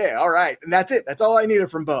 yeah, all right. And that's it. That's all I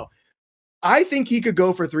needed from Bo. I think he could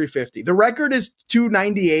go for 350. The record is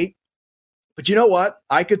 298. But you know what?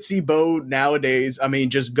 I could see Bo nowadays, I mean,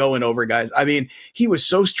 just going over guys. I mean, he was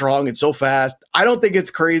so strong and so fast. I don't think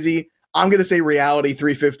it's crazy. I'm going to say reality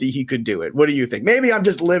 350, he could do it. What do you think? Maybe I'm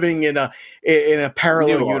just living in a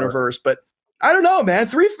parallel universe, but I don't know, man.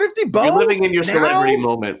 350 Bo? You're living in your celebrity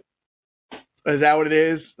moment. Is that what it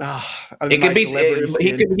is? It could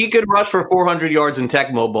be. He could rush for 400 yards in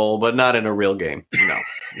Tecmo Bowl, but not in a real game. No,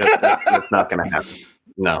 that's not going to happen.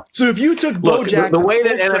 No. So if you took Bo Jackson, the way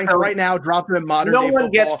that NFL right now, dropped him in modern day football, no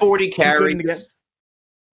one gets 40 carries.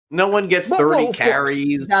 No one gets 30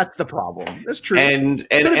 carries. That's the problem. That's true. And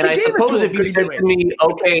I suppose if you said to me,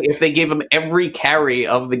 okay, if they gave him every carry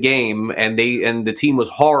of the game and the team was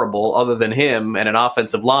horrible other than him and an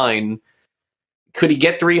offensive line, could he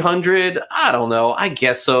get 300? I don't know. I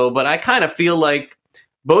guess so, but I kind of feel like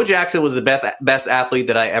Bo Jackson was the best athlete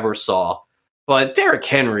that I ever saw. But Derrick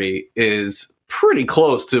Henry is pretty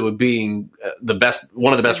close to being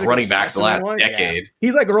one of the best running backs the last decade. Yeah.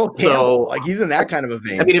 He's like Earl Campbell. Like he's in that kind of a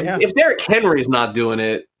vein. I mean, if Derrick Henry's not doing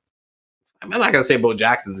it, I'm not going to say Bo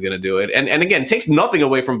Jackson's going to do it. And again, it takes nothing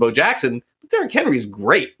away from Bo Jackson, but Derrick Henry's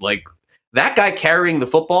great. Like that guy carrying the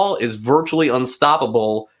football is virtually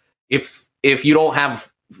unstoppable if you don't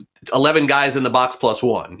have 11 guys in the box plus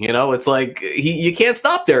one. You know, it's like you can't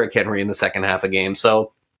stop Derrick Henry in the second half of game.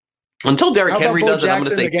 So until Derrick Henry does it, I'm going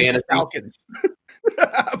to say fantasy.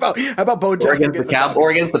 about Bo Jackson or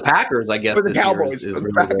against the Packers? I guess or the Cowboys, is the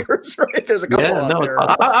really Packers, right? There's a couple out there.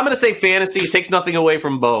 I'm going to say fantasy. It takes nothing away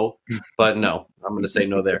from Bo, but no, I'm going to say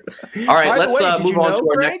no there. All right, let's move on to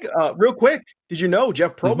our next. Real quick, did you know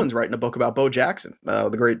Jeff Pearlman's writing a book about Bo Jackson, the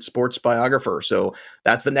great sports biographer? So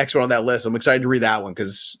that's the next one on that list. I'm excited to read that one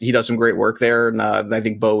because he does some great work there, and I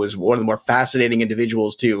think Bo is one of the more fascinating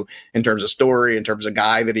individuals too, in terms of story, in terms of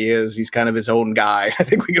guy that he is. He's kind of his own guy. I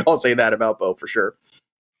think we can all say that about Bo for sure.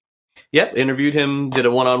 Yep, interviewed him, did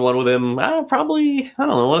a one-on-one with him. Probably, I don't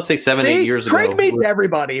know, I want to say 8 years ago. Craig meets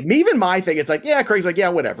everybody. Even my thing, it's like, yeah, Craig's like, yeah,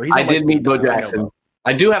 whatever. I did meet Bo Jackson.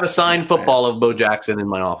 I do have a signed football of Bo Jackson in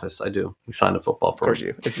my office. I do. He signed a football for me. Of course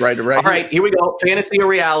you. It's right. All right, here we go. Fantasy or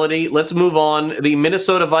reality. Let's move on. The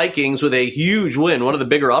Minnesota Vikings with a huge win, one of the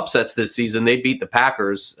bigger upsets this season. They beat the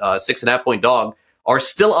Packers, 6.5-point dog, are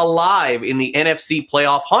still alive in the NFC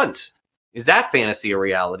playoff hunt. Is that fantasy or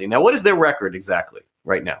reality? Now, what is their record exactly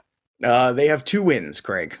right now? They have 2 wins,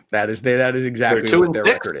 Craig. That is exactly what their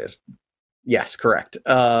record is. Yes, correct.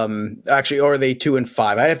 Actually, or are they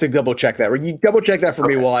 2-5? I have to double check that. You double check that for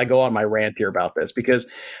me while I go on my rant here about this, because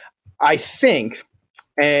I think,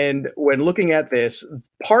 and when looking at this,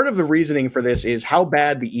 part of the reasoning for this is how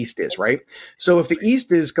bad the East is, right? So if the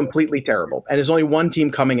East is completely terrible and there's only one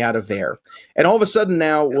team coming out of there, and all of a sudden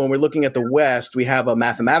now when we're looking at the West, we have a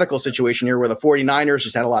mathematical situation here where the 49ers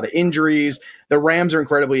just had a lot of injuries. The Rams are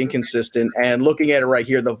incredibly inconsistent. And looking at it right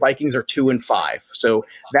here, the Vikings are 2-5. So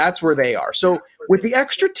that's where they are. So with the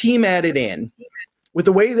extra team added in, with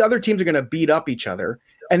the way the other teams are going to beat up each other,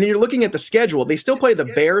 and then you're looking at the schedule, they still play the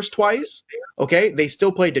Bears twice, okay? They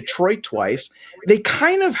still play Detroit twice. They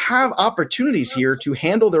kind of have opportunities here to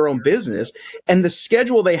handle their own business, and the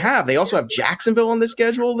schedule they have, they also have Jacksonville on the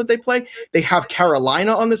schedule that they play. They have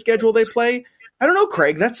Carolina on the schedule they play. I don't know,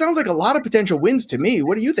 Craig. That sounds like a lot of potential wins to me.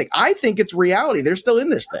 What do you think? I think it's reality. They're still in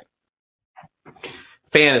this thing.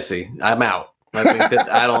 Fantasy. I'm out. I think that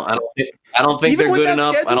I don't think even they're with good that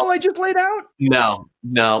enough. Schedule I just laid out? No.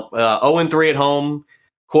 0-3 at home.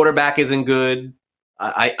 Quarterback isn't good.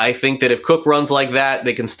 I think that if Cook runs like that,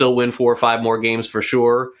 they can still win 4 or 5 more games for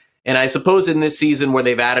sure. And I suppose in this season where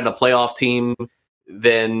they've added a playoff team,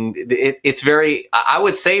 then it's very, I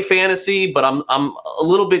would say fantasy, but I'm a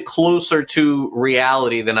little bit closer to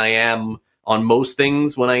reality than I am on most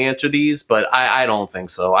things when I answer these. But I don't think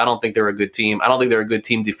so. I don't think they're a good team. I don't think they're a good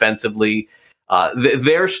team defensively.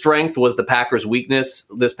 Their strength was the Packers' weakness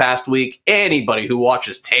this past week. Anybody who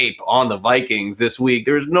watches tape on the Vikings this week,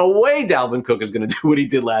 there's no way Dalvin Cook is going to do what he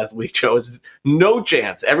did last week, Joe. It's no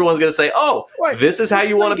chance. Everyone's going to say, this is how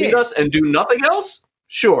you want to beat us and do nothing else?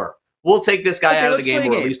 Sure. We'll take this guy out of the game,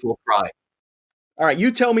 or at least we'll try. All right,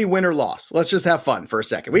 you tell me win or loss. Let's just have fun for a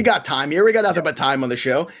second. We got time here. We got nothing but time on the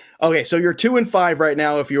show. Okay, so you're 2-5 right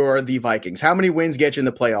now if you're the Vikings. How many wins get you in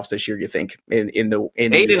the playoffs this year, you think, in the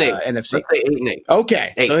 8-8. NFC? Let's say 8-8.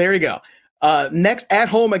 Okay, 8. So here we go. Next, at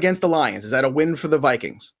home against the Lions. Is that a win for the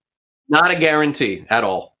Vikings? Not a guarantee at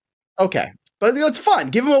all. Okay, but it's fun.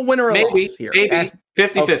 Give them a win or a loss here. Maybe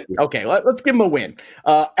 50-50. Okay, let's give them a win.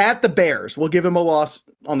 At the Bears, we'll give them a loss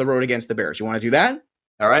on the road against the Bears. You want to do that?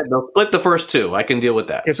 All right, they'll split the first 2. I can deal with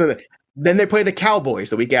that. Then they play the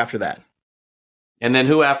Cowboys the week after that. And then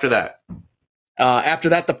who after that? After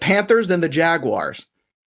that, the Panthers, then the Jaguars.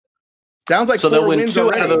 Sounds like so 4 they'll win wins 2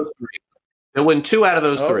 already. out of those 3. They'll win 2 out of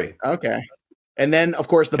those 3. Okay. And then, of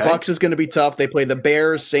course, the Bucs is going to be tough. They play the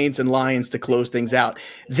Bears, Saints, and Lions to close things out.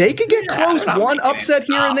 They could get close. One upset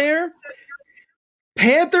here and there.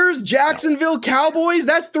 Panthers, Jacksonville, Cowboys,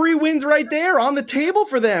 that's 3 wins right there on the table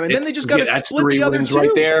for them. And then they just got to split the other 2. Right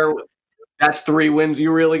there. That's 3 wins.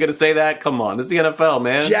 You really going to say that? Come on. This is the NFL,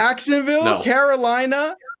 man. Jacksonville,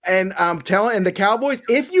 Carolina, and and the Cowboys,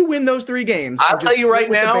 if you win those 3 games, I'll tell you right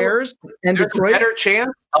now, the Bears and there's Detroit, a better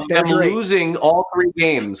chance of them losing all 3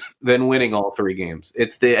 games than winning all 3 games.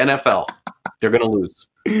 It's the NFL. They're going to lose.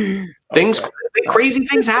 Crazy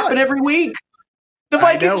things happen every week. The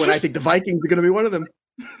Vikings. I know, and I think the Vikings are going to be one of them.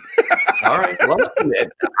 All right. Well,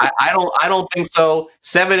 I don't think so.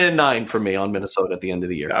 7-9 for me on Minnesota at the end of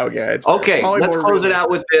the year. Okay. Let's close it out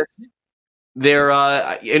with this. They're,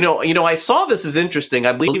 I saw this is interesting.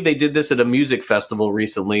 I believe they did this at a music festival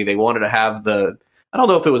recently. They wanted to have I don't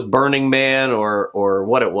know if it was Burning Man or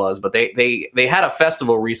what it was, but they had a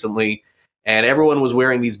festival recently, and everyone was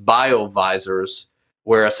wearing these bio visors,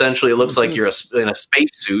 where essentially it looks like you're in a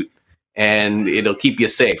spacesuit, and it'll keep you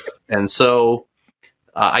safe. And so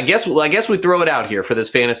I guess we throw it out here for this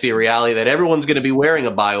fantasy reality that everyone's going to be wearing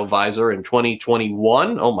a bio visor in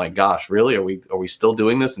 2021. Oh my gosh, really? Are we still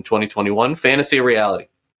doing this in 2021? Fantasy reality.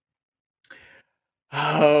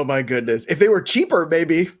 Oh my goodness! If they were cheaper,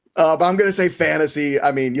 maybe But I'm going to say fantasy.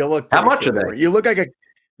 I mean, you look. How much are they? You look like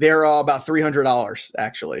they're about $300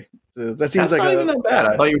 actually. That seems That's like not even that bad.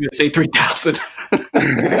 I thought you were going to say 3,000.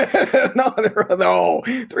 no,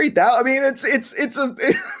 3,000. I mean,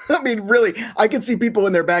 I mean, really, I can see people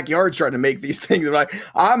in their backyards trying to make these things. They're like,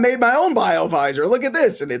 I made my own BioVisor. Look at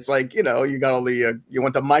this. And it's like, you got all the, you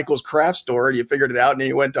went to Michael's craft store and you figured it out, and then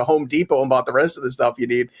you went to Home Depot and bought the rest of the stuff you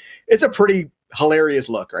need. It's a pretty hilarious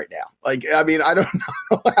look right now. Like, I mean, I don't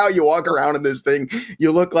know how you walk around in this thing.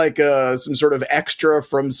 You look like some sort of extra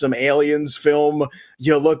from some Aliens film.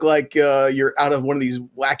 You look like you're out of one of these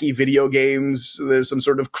wacky video games. There's some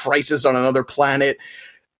sort of crisis on another planet.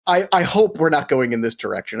 I hope we're not going in this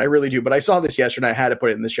direction. I really do. But I saw this yesterday. I had to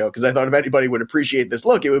put it in the show because I thought if anybody would appreciate this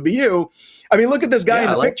look, it would be you. I mean, look at this guy in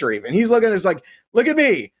the picture even. He's looking, it's like, look at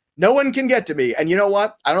me. No one can get to me. And you know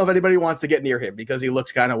what? I don't know if anybody wants to get near him because he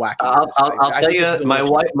looks kind of wacky. I'll tell you,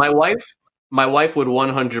 my wife would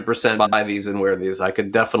 100% buy these and wear these. I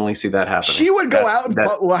could definitely see that happening. She would go out and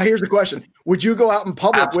well, here's the question. Would you go out in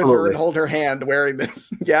public with her and hold her hand wearing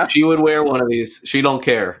this? Yeah. She would wear one of these. She don't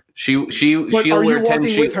care. She'll wear 10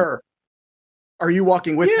 shoes. With her? Are you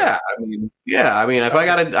walking with her? I mean, if I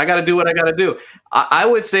gotta do what I gotta do. I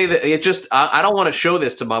would say that it just, I don't want to show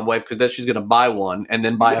this to my wife because then she's going to buy one and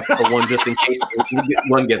then buy a one just in case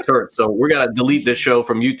one gets hurt. So we're going to delete this show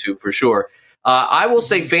from YouTube for sure. I will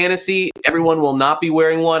say fantasy, everyone will not be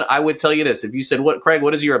wearing one. I would tell you this. If you said, Craig,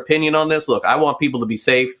 what is your opinion on this? Look, I want people to be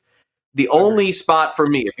safe. The only spot for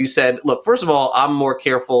me, if you said, look, first of all, I'm more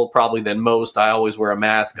careful probably than most. I always wear a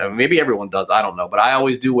mask. I mean, maybe everyone does. I don't know. But I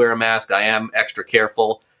always do wear a mask. I am extra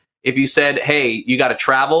careful. If you said, hey, you got to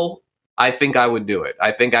travel, I think I would do it.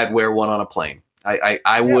 I think I'd wear one on a plane.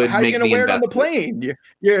 I would. How are you going to wear it on the plane?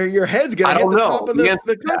 Your head's going to hit the top of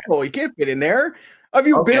the console. You can't fit in there. Have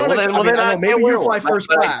you been on a maybe you fly first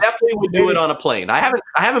class. I definitely would do it on a plane. I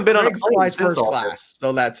haven't been on a plane since first class.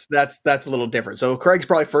 So that's a little different. So Craig's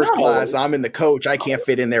probably first class. I'm in the coach. I can't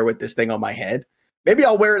fit in there with this thing on my head. Maybe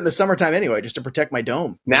I'll wear it in the summertime anyway, just to protect my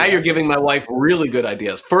dome. Now you're giving my wife really good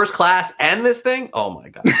ideas. First class and this thing? Oh my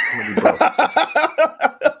God.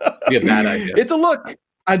 Be a bad idea. It's a look.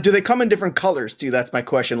 Do they come in different colors too? That's my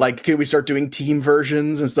question. Like, can we start doing team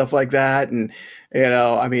versions and stuff like that? And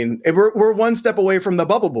I mean, we're one step away from the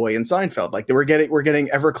Bubble Boy in Seinfeld. Like we're getting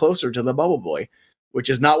ever closer to the Bubble Boy, which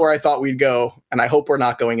is not where I thought we'd go. And I hope we're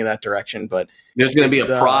not going in that direction. But there's going to be a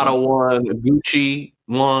Prada one, a Gucci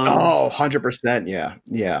one. Oh, 100%.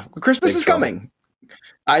 Yeah. Christmas is coming.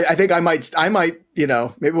 I think I might,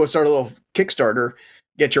 maybe we'll start a little Kickstarter.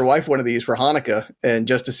 Get your wife one of these for Hanukkah, and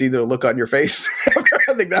just to see the look on your face.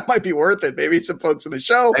 I think that might be worth it. Maybe some folks in the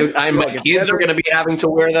show. My kids are going to be having to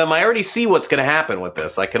wear them. I already see what's going to happen with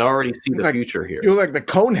this. I can already see the future here. You look like the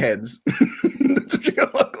Cohen heads. That's what you're going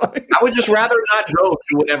to look like. I would just rather not go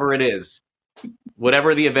to whatever it is.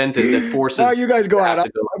 Whatever the event is that forces. Oh, you guys go out.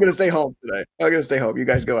 I'm going to stay home today. I'm going to stay home. You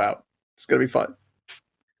guys go out. It's going to be fun.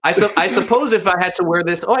 I suppose if I had to wear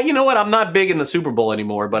this, you know what? I'm not big in the Super Bowl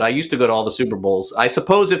anymore, but I used to go to all the Super Bowls. I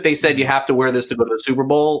suppose if they said you have to wear this to go to the Super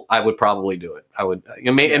Bowl, I would probably do it. I would,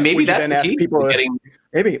 and maybe that's the key.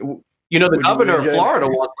 Maybe the governor of Florida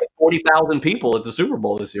wants like 40,000 people at the Super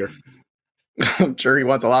Bowl this year. I'm sure he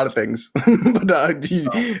wants a lot of things. But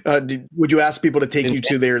would you ask people to take you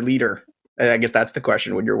to their leader? I guess that's the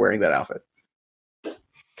question when you're wearing that outfit.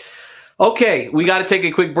 Okay, we got to take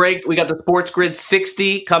a quick break. We got the Sports Grid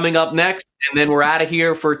 60 coming up next, and then we're out of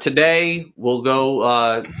here for today. We'll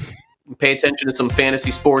go pay attention to some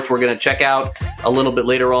fantasy sports. We're going to check out a little bit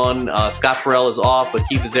later on. Scott Farrell is off, but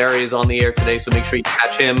Keith Azaria is on the air today, so make sure you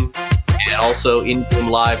catch him. And also in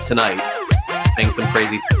live tonight, saying some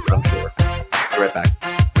crazy things, I'm sure. Be right back.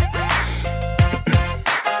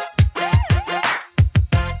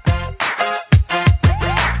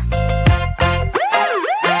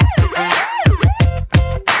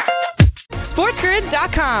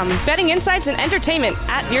 SportsGrid.com. Betting insights and entertainment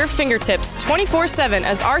at your fingertips 24/7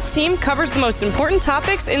 as our team covers the most important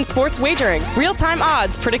topics in sports wagering. Real-time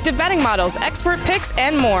odds, predictive betting models, expert picks,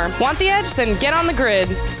 and more. Want the edge? Then get on the grid.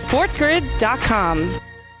 SportsGrid.com.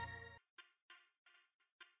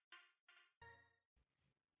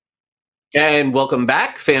 And welcome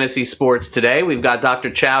back, Fantasy Sports Today. We've got Dr.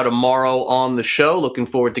 Chow tomorrow on the show. Looking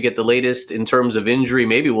forward to get the latest in terms of injury.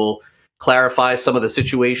 Maybe we'll clarify some of the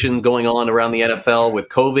situation going on around the NFL with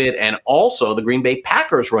COVID and also the Green Bay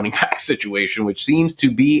Packers running back situation, which seems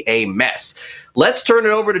to be a mess. Let's turn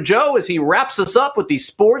it over to Joe as he wraps us up with the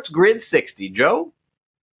Sports Grid 60. Joe?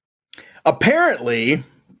 Apparently,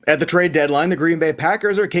 at the trade deadline, the Green Bay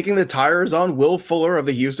Packers are kicking the tires on Will Fuller of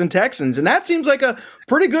the Houston Texans, and that seems like a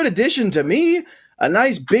pretty good addition to me. a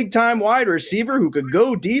nice big-time wide receiver who could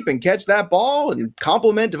go deep and catch that ball and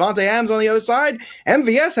complement Devontae Adams on the other side.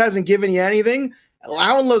 MVS hasn't given you anything.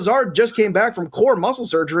 Allen Lazard just came back from core muscle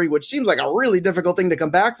surgery, which seems like a really difficult thing to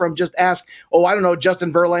come back from. Just ask,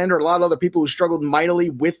 Justin Verlander, a lot of other people who struggled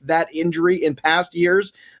mightily with that injury in past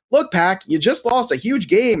years. Look, Pack, you just lost a huge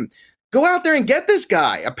game. Go out there and get this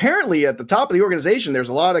guy. Apparently, at the top of the organization, there's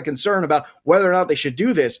a lot of concern about whether or not they should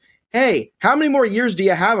do this. Hey, how many more years do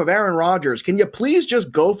you have of Aaron Rodgers? Can you please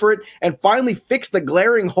just go for it and finally fix the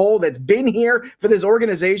glaring hole that's been here for this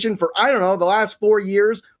organization for, the last 4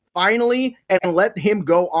 years? Finally, and let him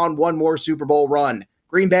go on one more Super Bowl run.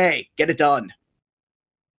 Green Bay, get it done.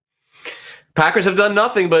 Packers have done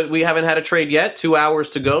nothing, but we haven't had a trade yet. 2 hours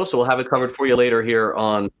to go, so we'll have it covered for you later here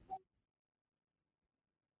on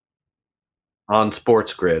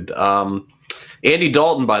Sports Grid. Andy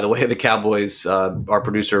Dalton, by the way, the Cowboys, our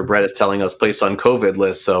producer Brett is telling us, placed on COVID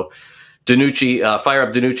list. So Danucci, fire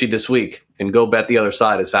up Danucci this week and go bet the other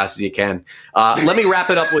side as fast as you can. Let me wrap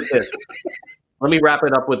it up with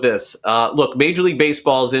this. Look, Major League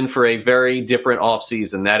Baseball is in for a very different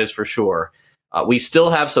offseason, that is for sure. We still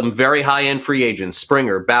have some very high-end free agents,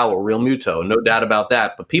 Springer, Bauer, Real Muto, no doubt about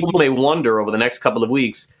that. But people may wonder over the next couple of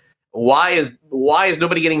weeks, why is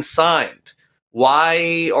nobody getting signed?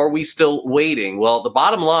 Why are we still waiting? Well, the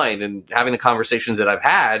bottom line, and having the conversations that I've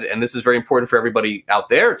had, and this is very important for everybody out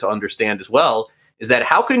there to understand as well, is that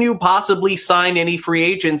how can you possibly sign any free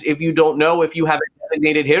agents if you don't know if you have a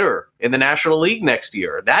designated hitter in the National League next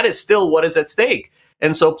year? That is still what is at stake.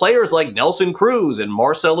 And so players like Nelson Cruz and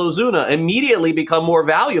Marcell Ozuna immediately become more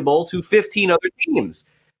valuable to 15 other teams.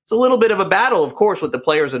 It's a little bit of a battle, of course, with the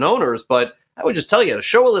players and owners, but I would just tell you to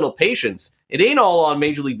show a little patience. It ain't all on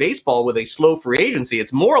Major League Baseball with a slow free agency.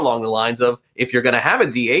 It's more along the lines of, if you're going to have a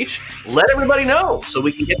DH, let everybody know so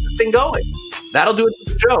we can get the thing going. That'll do it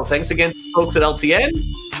for the show. Thanks again to folks at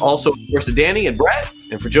LTN. Also, of course, to Danny and Brett.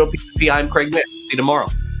 And for Joe P, I'm Craig Mitt. See you tomorrow.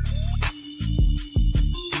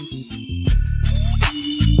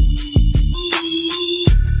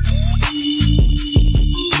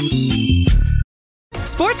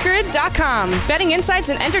 SportsGrid.com. Betting insights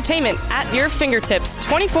and entertainment at your fingertips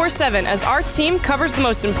 24/7 as our team covers the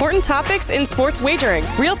most important topics in sports wagering.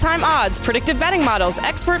 Real-time odds, predictive betting models,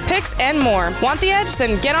 expert picks, and more. Want the edge?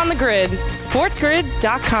 Then get on the grid.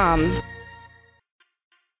 SportsGrid.com.